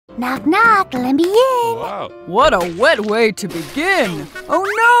Knock, knock, let me in. Wow. What a wet way to begin!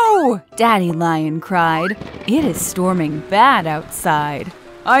 Oh no! Daddy Lion cried. It is storming bad outside.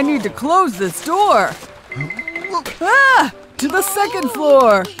 I need to close this door. Ah! To the second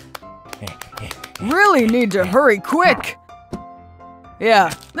floor! Really need to hurry quick.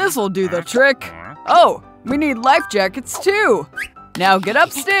 Yeah, this'll do the trick. Oh, we need life jackets too. Now get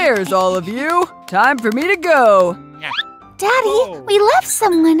upstairs, all of you. Time for me to go. Daddy, we left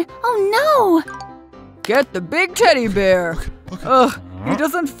someone. Oh no! Get the big teddy bear. Ugh, he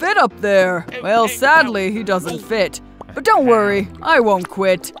doesn't fit up there. Well, sadly, he doesn't fit. But don't worry, I won't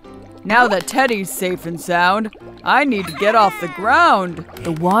quit. Now that Teddy's safe and sound, I need to get off the ground.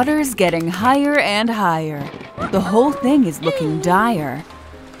 The water's getting higher and higher. The whole thing is looking dire.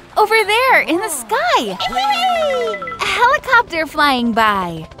 Over there, in the sky! A helicopter flying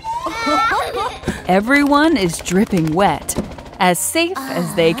by! Everyone is dripping wet, as safe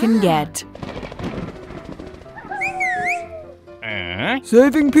as they can get.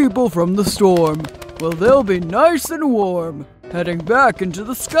 Saving people from the storm. Well, they'll be nice and warm. Heading back into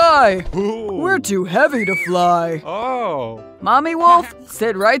the sky. Ooh. We're too heavy to fly. Oh. Mommy Wolf,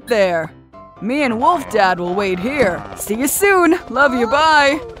 sit right there. Me and Wolf Dad will wait here. See you soon. Love you,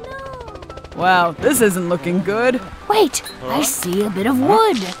 bye. Wow, this isn't looking good. Wait, I see a bit of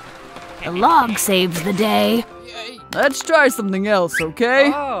wood. The log saves the day. Let's try something else,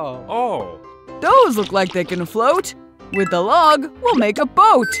 okay? Oh. Those look like they can float. With the log, we'll make a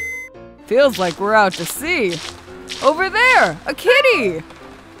boat. Feels like we're out to sea. Over there, a kitty!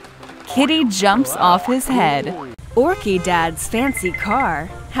 Kitty jumps off his head. Orky Dad's fancy car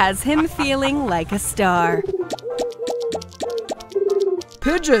has him feeling like a star.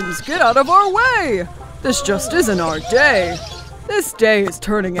 Pigeons, get out of our way! This just isn't our day. This day is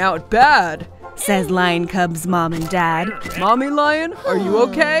turning out bad, says Lion Cub's mom and dad. Mommy Lion, are you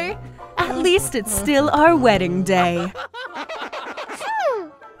okay? At least it's still our wedding day.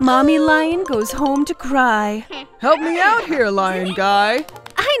 Mommy Lion goes home to cry. Help me out here, Lion Guy.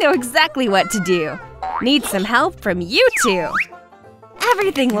 I know exactly what to do. Need some help from you two.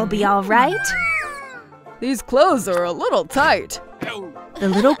 Everything will be all right. These clothes are a little tight. The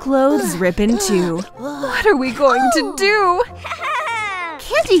little clothes rip in two. What are we going to do?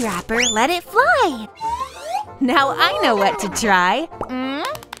 Candy wrapper, let it fly. Now I know what to try.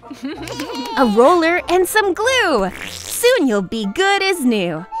 A roller and some glue. Soon you'll be good as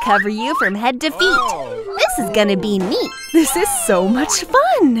new. Cover you from head to feet. This is gonna be neat. This is so much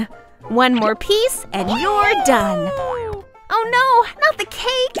fun. One more piece and you're done. Oh no, not the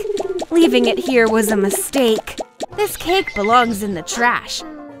cake. Leaving it here was a mistake. This cake belongs in the trash.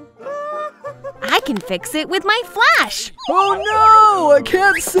 I can fix it with my flash. Oh no, I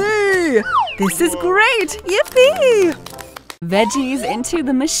can't see. This is great, yippee. Veggies into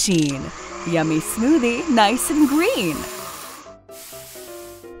the machine. Yummy smoothie, nice and green.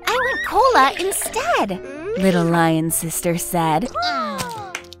 I want cola instead, little lion sister said.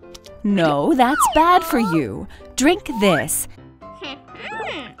 No, that's bad for you. Drink this.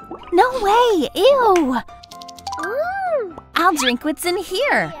 No way, ew. I'll drink what's in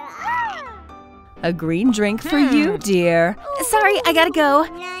here. A green drink for you, dear. Sorry, I gotta go.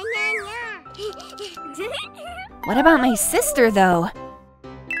 What about my sister, though?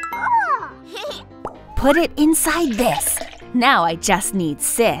 Put it inside this. Now I just need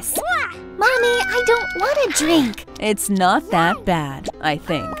sis. Mommy, I don't want a drink. It's not that bad, I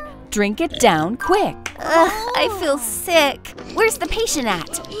think. Drink it down quick. I feel sick. Where's the patient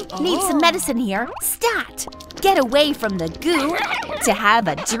at? Need some medicine here. Stat! Get away from the goo to have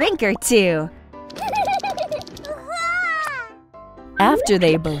a drink or two. After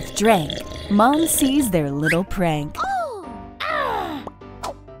they both drank, Mom sees their little prank.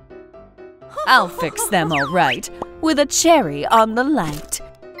 I'll fix them all right, with a cherry on the light.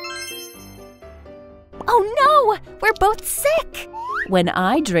 Oh no, we're both sick. When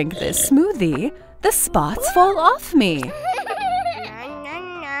I drink this smoothie, the spots fall off me.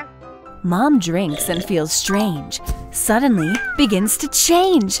 Mom drinks and feels strange. Suddenly begins to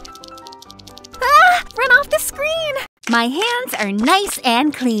change. Ah! Run off the screen! My hands are nice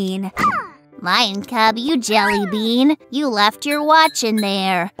and clean. Lion Cub, you jelly bean. You left your watch in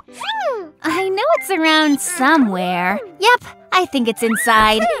there. I know it's around somewhere. Yep, I think it's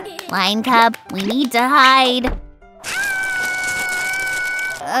inside. Lion Cub, we need to hide.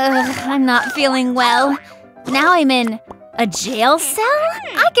 I'm not feeling well. Now I'm in a jail cell?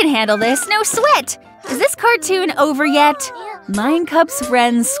 I can handle this, no sweat. Is this cartoon over yet? Lion Cub's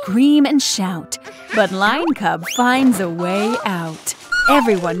friends scream and shout, but Lion Cub finds a way out.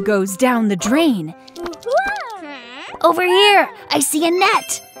 Everyone goes down the drain. Over here, I see a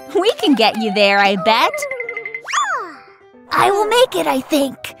net. We can get you there, I bet. I will make it, I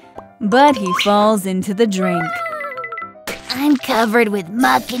think. But he falls into the drink. I'm covered with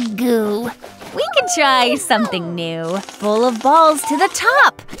muck and goo. We can try something new. Full of balls to the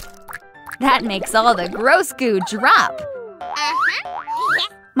top. That makes all the gross goo drop.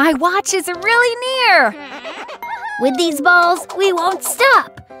 My watch is really near. With these balls, we won't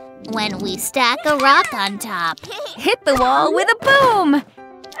stop. When we stack a rock on top, hit the wall with a boom.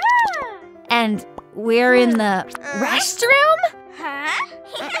 And we're in the restroom?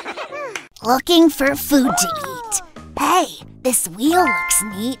 Looking for food to eat. Hey, this wheel looks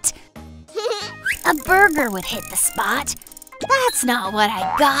neat. A burger would hit the spot. That's not what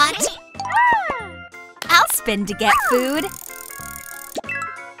I got. I'll spin to get food.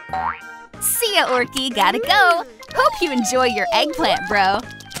 See ya, Orky, gotta go. Hope you enjoy your eggplant, bro.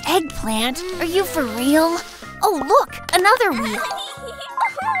 Eggplant? Are you for real? Oh, look, another wheel.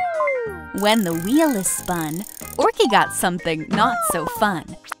 When the wheel is spun, Orky got something not so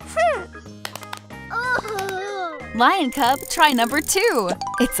fun. Lion Cub, try number 2.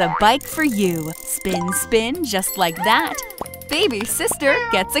 It's a bike for you. Spin, spin, just like that. Baby sister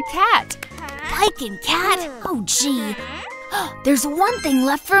gets a cat. Bike and cat? Oh, gee. There's one thing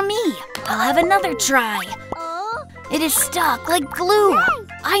left for me. I'll have another try. It is stuck like glue.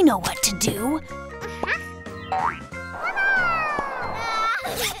 I know what to do.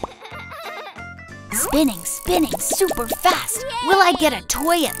 Spinning, spinning super fast. Will I get a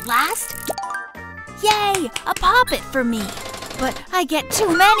toy at last? Yay, a poppet for me. But I get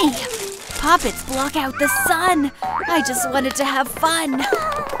too many. Poppets block out the sun. I just wanted to have fun.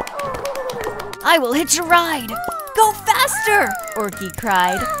 I will hitch a ride. Go faster, Orky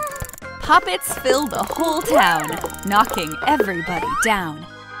cried. Poppets fill the whole town, knocking everybody down.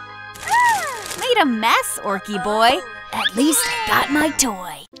 Made a mess, Orky boy. At least I got my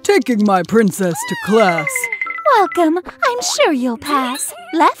toy. Taking my princess to class. Welcome. I'm sure you'll pass.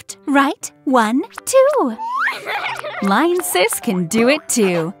 Left, right, 1, 2. Lion Sis can do it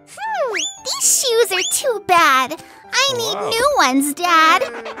too. These shoes are too bad. I need new ones, Dad.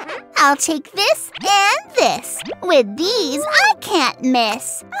 I'll take this and this. With these, I can't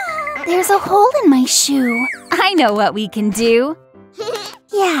miss. There's a hole in my shoe. I know what we can do.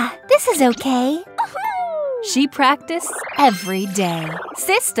 Yeah, this is okay. She practiced every day.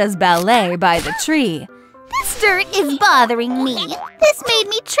 Sis does ballet by the tree. This dirt is bothering me. This made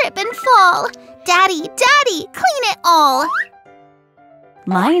me trip and fall. Daddy, Daddy, clean it all.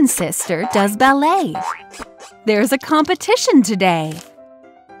 Lion Sister does ballet. There's a competition today.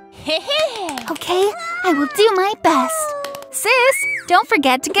 Okay, I will do my best. Sis, don't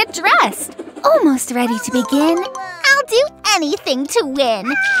forget to get dressed. Almost ready to begin. I'll do anything to win.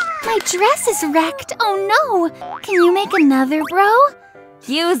 My dress is wrecked. Oh no. Can you make another, bro?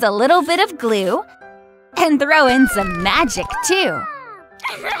 Use a little bit of glue and throw in some magic too.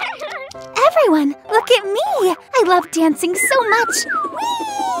 Everyone, look at me. I love dancing so much.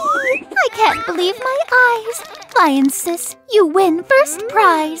 Whee! I can't believe my eyes. Lion Sis, you win first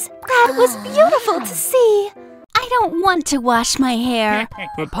prize. That was beautiful to see. I don't want to wash my hair.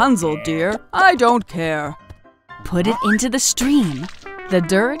 Rapunzel, dear, I don't care. Put it into the stream. The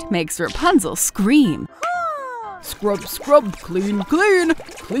dirt makes Rapunzel scream. Scrub, scrub, clean, clean.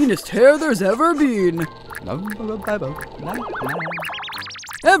 Cleanest hair there's ever been.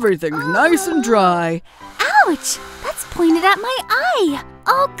 Everything's nice and dry. Ouch! That's pointed at my eye.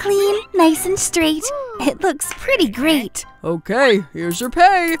 All clean, nice and straight. It looks pretty great. Okay, here's your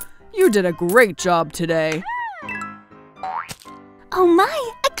pay. You did a great job today. Oh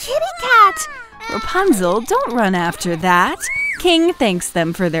my, a kitty cat! Rapunzel, don't run after that. King thanks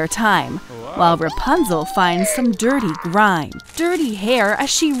them for their time, while Rapunzel finds some dirty grime. Dirty hair as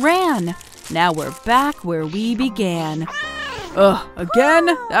she ran. Now we're back where we began. Ugh, again?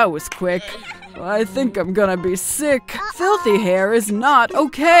 That was quick. I think I'm gonna be sick. Filthy hair is not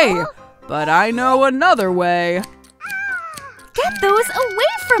okay. But I know another way. Get those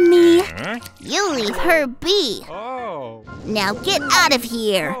away from me! You leave her be. Now get out of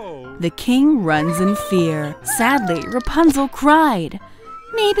here. The king runs in fear. Sadly, Rapunzel cried.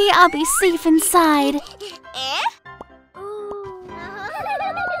 Maybe I'll be safe inside.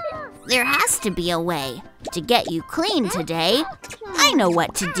 There has to be a way to get you clean today. I know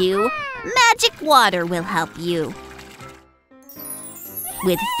what to do. Magic water will help you.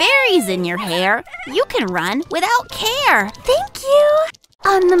 With fairies in your hair, you can run without care. Thank you.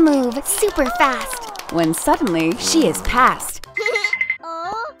 On the move, super fast. When suddenly she is past.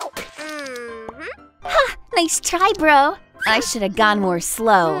 Ha! Nice try, bro. I should have gone more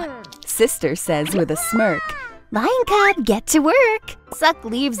slow, Sister says with a smirk. Lion Cub, get to work. Suck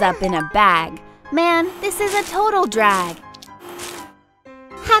leaves up in a bag. Man, this is a total drag.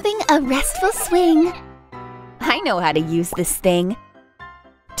 Having a restful swing. I know how to use this thing.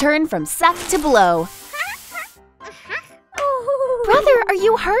 Turn from suck to blow. Brother, are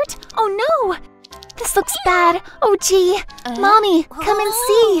you hurt? Oh no! This looks bad. Oh gee. Mommy, come and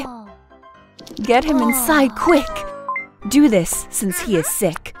see. Get him inside quick. Do this since he is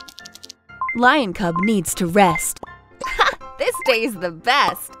sick. Lion Cub needs to rest. This day is the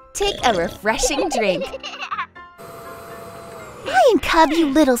best. Take a refreshing drink. Lion Cub, you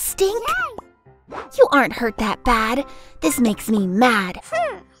little stink. You aren't hurt that bad. This makes me mad.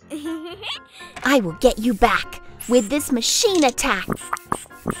 I will get you back with this machine attack.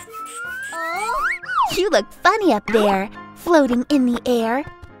 You look funny up there, floating in the air.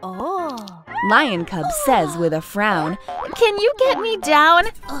 Lion Cub says with a frown, can you get me down?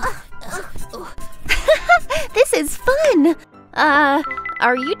 This is fun.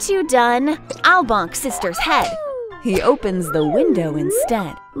 Are you two done? I'll bonk sister's head. He opens the window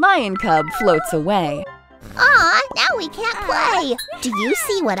instead. Lion Cub floats away. Aw, now we can't play. Do you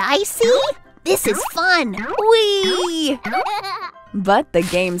see what I see? This is fun. Whee! But the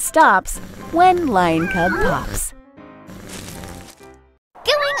game stops when Lion Cub pops.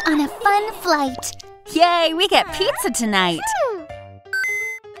 Going on a fun flight. Yay, we get pizza tonight.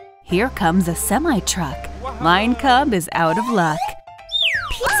 Here comes a semi-truck. Lion Cub is out of luck.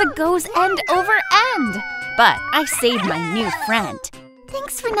 Pizza goes end over end. But I saved my new friend.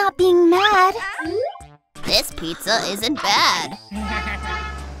 Thanks for not being mad. This pizza isn't bad.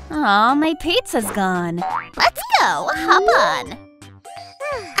 Aw, my pizza's gone. Let's go, hop on.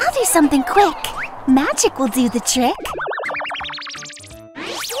 I'll do something quick. Magic will do the trick.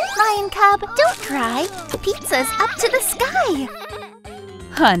 Lion Cub, don't cry. Pizza's up to the sky.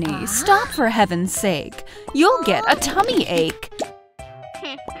 Honey, stop for heaven's sake. You'll get a tummy ache.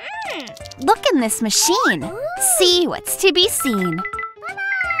 Look in this machine. See what's to be seen.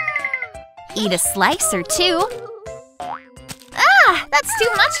 Eat a slice or two. Ah, that's too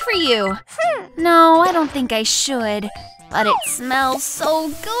much for you. No, I don't think I should. But it smells so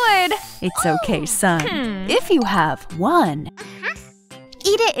good. It's okay, son. If you have one.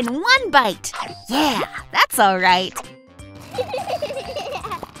 Eat it in one bite. Yeah, that's all right.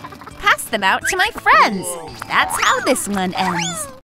 Pass them out to my friends. That's how this one ends.